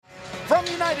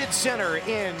United Center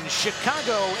in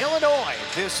Chicago, Illinois.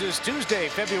 This is Tuesday,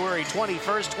 February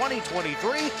 21st,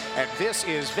 2023, and this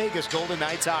is Vegas Golden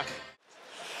Knights hockey.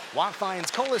 Watt finds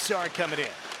Kolasar coming in.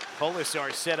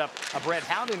 Kolasar set up a Brett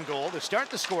Howden goal to start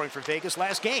the scoring for Vegas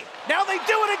last game. Now they do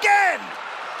it again!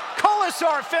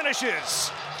 Kolasar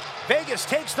finishes! Vegas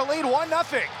takes the lead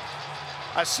 1-0.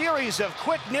 A series of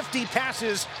quick, nifty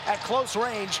passes at close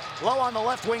range, low on the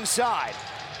left wing side.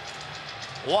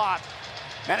 Watt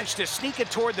managed to sneak it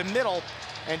toward the middle,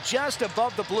 and just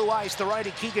above the blue ice, the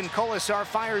righty Keegan Kolasar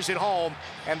fires it home,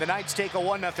 and the Knights take a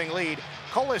 1-0 lead.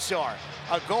 Kolasar,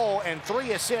 a goal and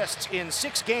 3 assists in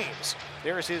 6 games.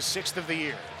 There's his 6th of the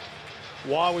year.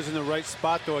 Waugh was in the right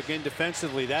spot, though, again,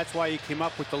 defensively. That's why he came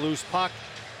up with the loose puck.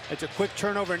 It's a quick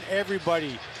turnover, and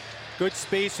everybody. Good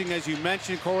spacing, as you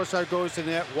mentioned. Kolasar goes to the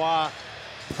net. Waugh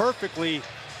perfectly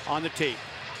on the tape.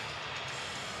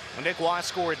 Well, Nick Waugh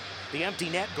scored the empty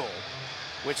net goal,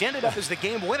 which ended up as the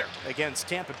game winner against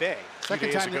Tampa Bay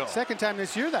Second time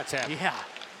this year that's happened. Yeah.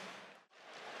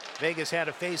 Vegas had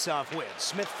a face-off win.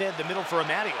 Smith fed the middle for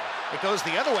Amadio. It goes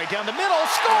the other way down the middle.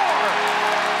 Score!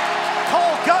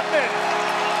 Cole Gutman.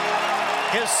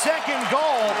 His 2nd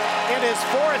goal in his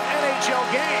 4th NHL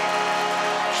game.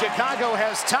 Chicago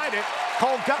has tied it.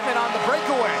 Cole Gutman on the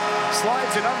breakaway.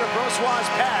 Slides it under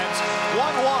Brossoit's pads.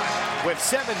 1-1 with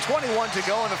 7:21 to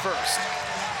go in the first.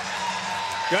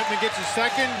 Gutman gets his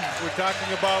 2nd. We're talking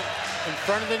about in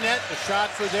front of the net. The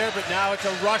shots were there, but now it's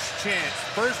a rush chance.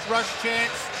 First rush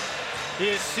chance he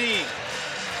has seen.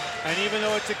 And even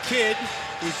though it's a kid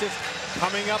who's just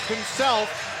coming up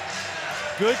himself,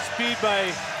 good speed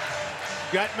by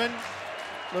Gutman.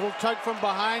 Little tug from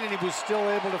behind, and he was still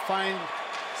able to find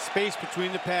space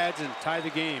between the pads and tie the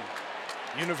game.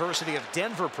 University of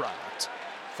Denver product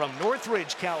from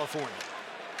Northridge, California.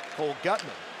 Cole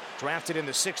Gutman, drafted in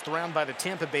the 6th round by the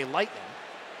Tampa Bay Lightning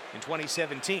in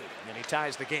 2017, and he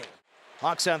ties the game.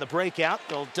 Hawks on the breakout.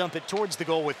 They'll dump it towards the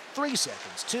goal with 3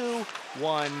 seconds.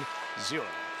 2-1-0.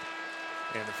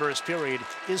 And the first period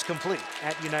is complete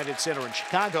at United Center in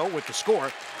Chicago with the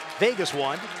score. Vegas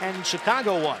won and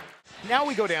Chicago won. Now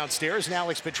we go downstairs, and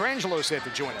Alex Pietrangelo said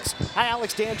to join us. Hi,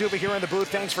 Alex. Dan Duba here in the booth.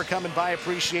 Thanks for coming by.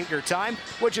 Appreciate your time.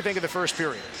 What'd you think of the first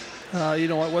period? You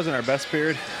know what? It wasn't our best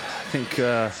period. I think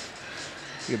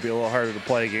it'd be a little harder to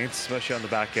play against, especially on the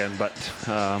back end. But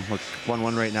look,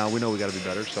 1-1 right now. We know we got to be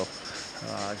better. So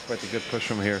I expect a good push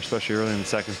from here, especially early in the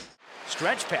second.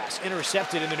 Stretch pass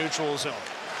intercepted in the neutral zone.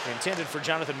 Intended for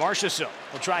Jonathan Marchessault.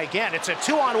 We'll try again. It's a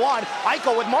 2-on-1.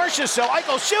 Eichel with Marchessault.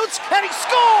 Eichel shoots, and he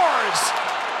scores!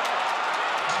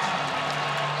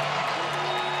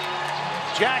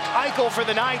 Jack Eichel for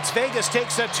the Knights. Vegas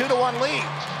takes a 2-1 lead.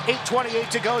 8:28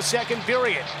 to go, 2nd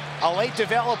period. A late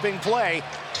developing play.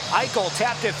 Eichel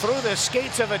tapped it through the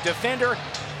skates of a defender,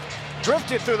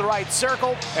 drifted through the right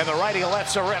circle, and the righty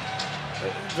lefts a rip.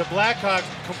 The Blackhawks,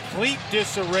 complete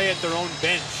disarray at their own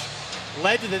bench.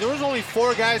 Led to there was only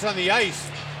 4 guys on the ice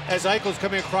as Eichel's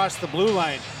coming across the blue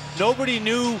line. Nobody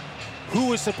knew who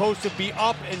was supposed to be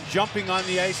up and jumping on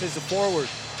the ice as a forward.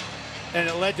 And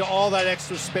it led to all that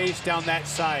extra space down that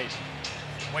side.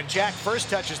 When Jack first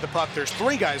touches the puck, there's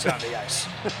 3 guys on the ice.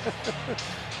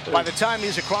 By the time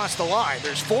he's across the line,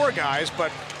 there's 4 guys,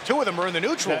 but 2 of them are in the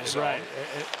neutral zone. Right.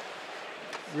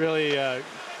 Really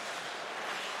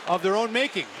of their own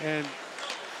making. And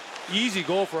easy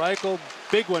goal for Eichel,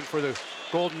 big one for the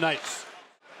Golden Knights.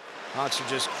 Hawks are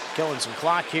just killing some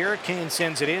clock here. Kane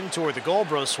sends it in toward the goal.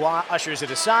 Brossoit ushers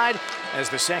it aside as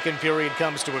the 2nd period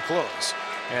comes to a close.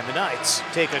 And the Knights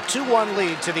take a 2-1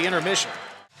 lead to the intermission.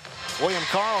 William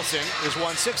Karlsson has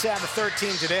won 6 out of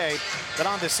 13 today, but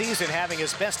on the season having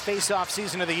his best face-off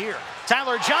season of the year.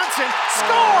 Tyler Johnson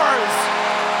scores!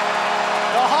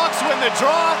 The Hawks win the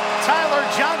draw. Tyler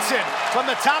Johnson from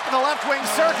the top of the left wing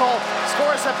circle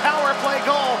scores a power play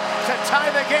goal to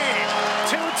tie the game.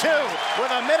 2-2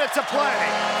 with a minute to play.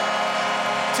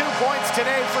 2 points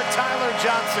today for Tyler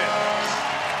Johnson.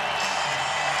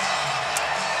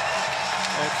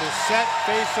 It's a set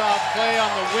face-off play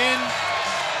on the win.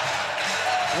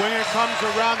 Winger comes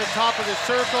around the top of the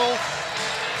circle,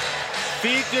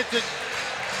 feeds it to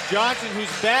Johnson,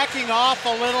 who's backing off a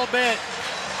little bit,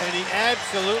 and he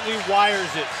absolutely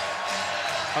wires it.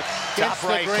 Top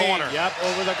right corner. Yep,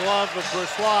 over the glove of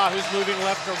Brossoit, who's moving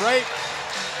left to right,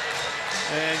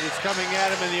 and it's coming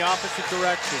at him in the opposite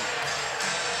direction.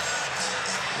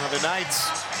 Well, the Knights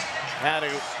had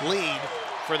a lead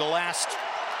for the last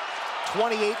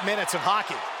 28 minutes of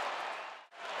hockey.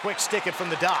 Quick stick it from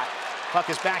the dot. Puck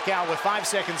is back out with 5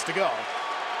 seconds to go.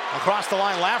 Across the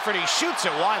line, Lafferty shoots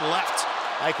it wide left.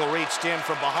 Eichel reached in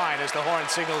from behind as the horn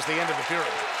signals the end of the period.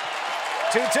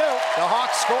 2-2. The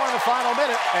Hawks score in the final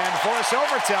minute and force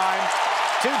overtime.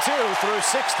 2-2 through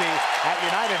 60 at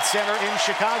United Center in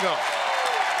Chicago.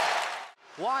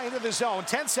 Wide into the zone,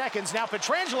 10 seconds. Now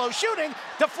Pietrangelo shooting,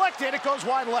 deflected, it goes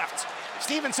wide left.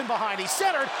 Stevenson behind, he's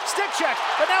centered, stick check,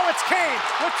 but now it's Kane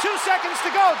with 2 seconds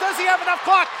to go. Does he have enough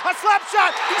clock? A slap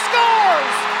shot, he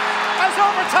scores! As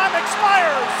overtime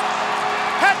expires,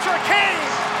 Patrick Kane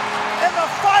in the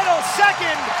final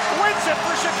second wins it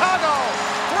for Chicago.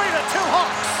 3-2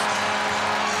 Hawks.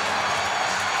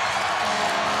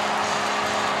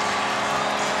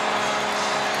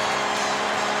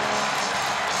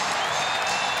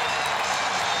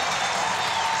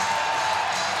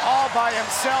 All by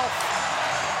himself.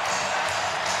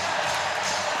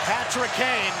 Patrick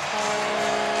Kane.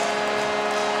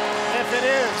 If it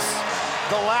is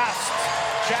the last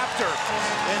chapter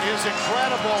in his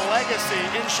incredible legacy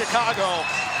in Chicago,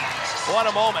 what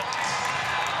a moment.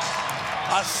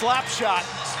 A slap shot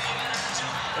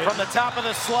from the top of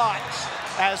the slot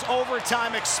as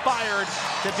overtime expired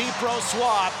to beat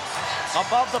Brossois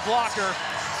above the blocker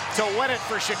to win it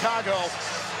for Chicago.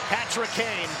 Patrick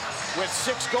Kane with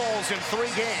 6 goals in 3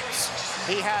 games.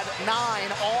 He had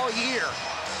 9 all year.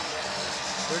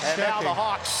 And now the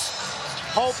Hawks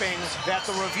hoping that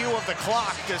the review of the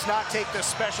clock does not take this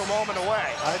special moment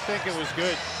away. I think it was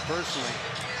good, personally.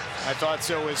 I thought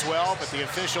so as well, but the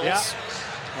officials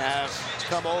have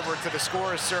come over to the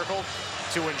scorer's circle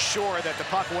to ensure that the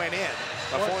puck went in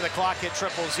before the clock hit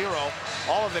 0-0.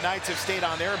 All of the Knights have stayed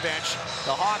on their bench.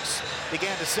 The Hawks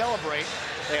began to celebrate.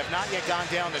 They have not yet gone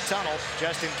down the tunnel,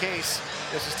 just in case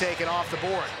this is taken off the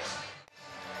board.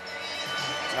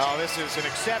 Oh, this is an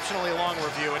exceptionally long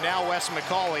review, and now Wes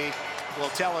McCauley will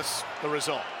tell us the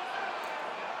result.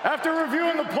 After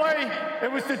reviewing the play, it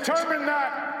was determined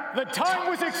that the time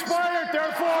was expired,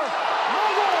 therefore, no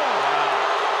goal.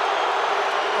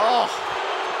 Oh.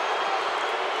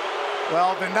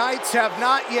 Well, the Knights have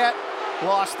not yet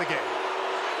lost the game.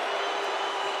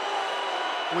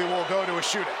 We will go to a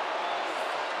shootout.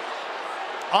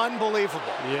 Unbelievable.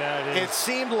 Yeah, it is. It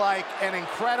seemed like an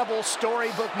incredible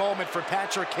storybook moment for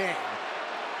Patrick Kane.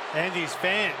 And these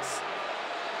fans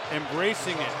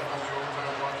embracing it.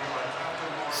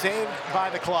 Saved by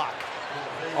the clock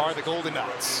are the Golden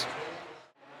Knights.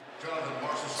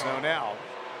 So now,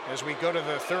 as we go to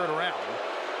the 3rd round,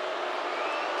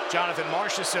 Jonathan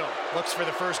Marchessault looks for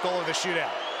the first goal of the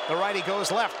shootout. The righty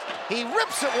goes left. He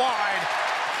rips it wide.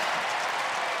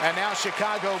 And now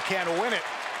Chicago can win it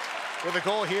with a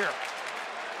goal here.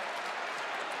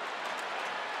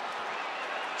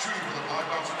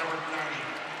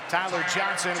 Tyler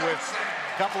Johnson with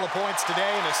a couple of points today,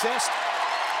 an assist,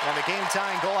 and the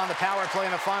game-tying goal on the power play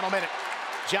in the final minute.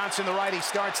 Johnson, the righty,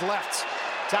 starts left.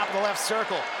 Top of the left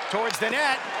circle, towards the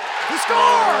net. He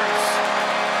scores!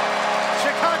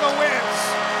 Chicago wins.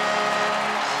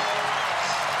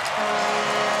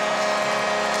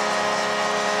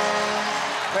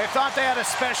 They thought they had a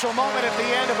special moment at the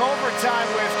end of overtime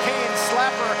with Kane's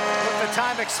slapper with the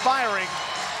time expiring.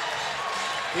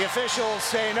 The officials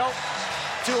say, nope,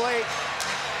 too late.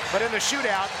 But in the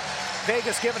shootout,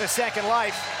 Vegas given a second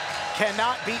life,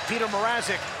 cannot beat Peter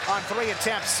Mrazek on 3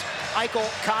 attempts. Eichel,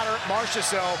 Cotter,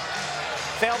 Marchessault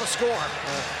fail to score.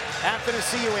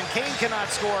 Athanasiou and Kane cannot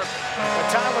score, but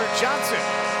Tyler Johnson,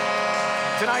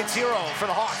 tonight's hero for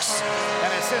the Hawks,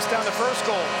 an assist on the first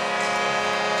goal.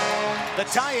 The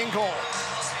tying goal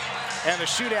and the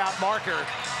shootout marker,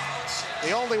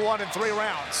 the only one in 3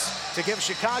 rounds to give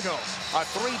Chicago a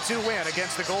 3-2 win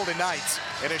against the Golden Knights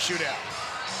in a shootout.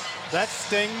 That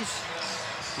stings.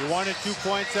 You wanted 2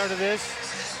 points out of this.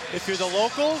 If you're the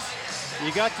locals,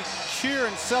 you got to cheer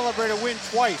and celebrate a win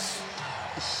twice.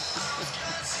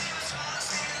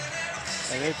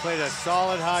 And they played a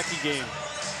solid hockey game,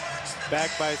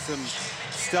 backed by some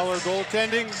stellar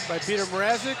goaltending by Peter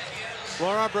Mrazek.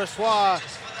 Laurent Brossois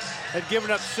had given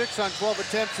up 6 on 12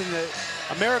 attempts in the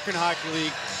American Hockey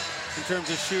League in terms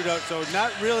of shootout, so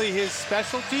not really his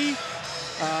specialty.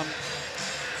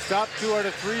 Stopped 2 out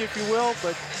of 3, if you will,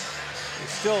 but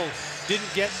still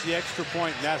didn't get the extra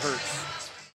point, and that hurts.